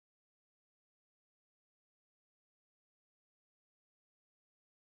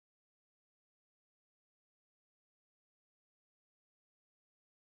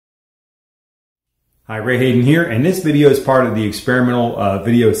Hi, Ray Hayden here, and this video is part of the experimental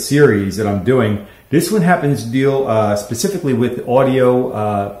video series that I'm doing. This one happens to deal specifically with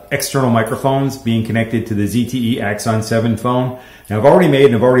audio external microphones being connected to the ZTE Axon 7 phone. Now I've already made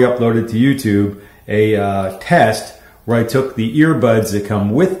and I've already uploaded to YouTube a test where I took the earbuds that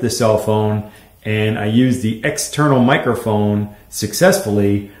come with the cell phone and I used the external microphone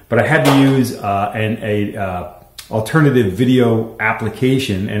successfully, but I had to use an alternative video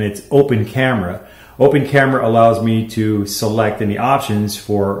application, and it's Open Camera. Open Camera allows me to select in the options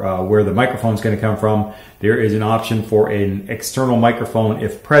for where the microphone is going to come from. There is an option for an external microphone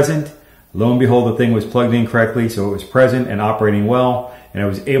if present. Lo and behold, the thing was plugged in correctly, so it was present and operating well, and I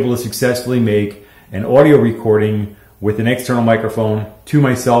was able to successfully make an audio recording with an external microphone to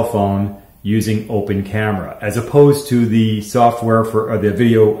my cell phone using Open Camera, as opposed to the software for the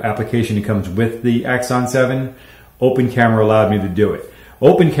video application that comes with the Axon 7. Open Camera allowed me to do it.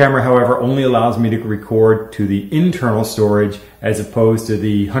 Open Camera, however, only allows me to record to the internal storage as opposed to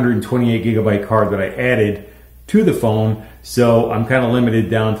the 128 gigabyte card that I added to the phone. So I'm kind of limited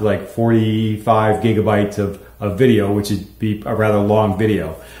down to like 45 gigabytes of video, which would be a rather long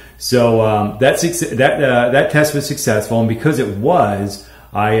video. So that test was successful, and because it was,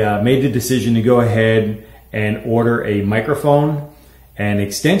 I made the decision to go ahead and order a microphone, an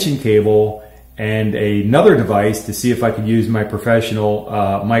extension cable, and another device to see if I could use my professional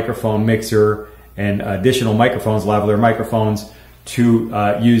microphone mixer and additional microphones, lavalier microphones,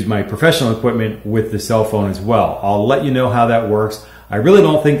 to use my professional equipment with the cell phone as well. I'll let you know how that works. I really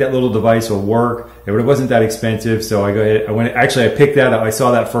don't think that little device will work. It wasn't that expensive, so I picked that up. I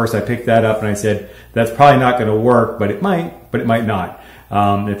saw that first, I picked that up, and I said, that's probably not going to work, but it might not.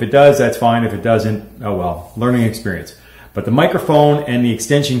 If it does, that's fine. If it doesn't, oh well, learning experience. But the microphone and the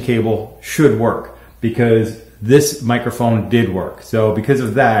extension cable should work, because this microphone did work. So because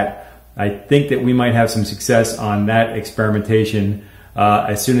of that, I think that we might have some success on that experimentation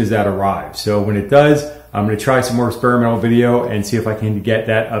as soon as that arrives. So when it does, I'm going to try some more experimental video and see if I can get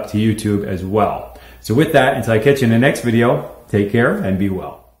that up to YouTube as well. So with that, until I catch you in the next video, take care and be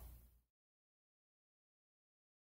well.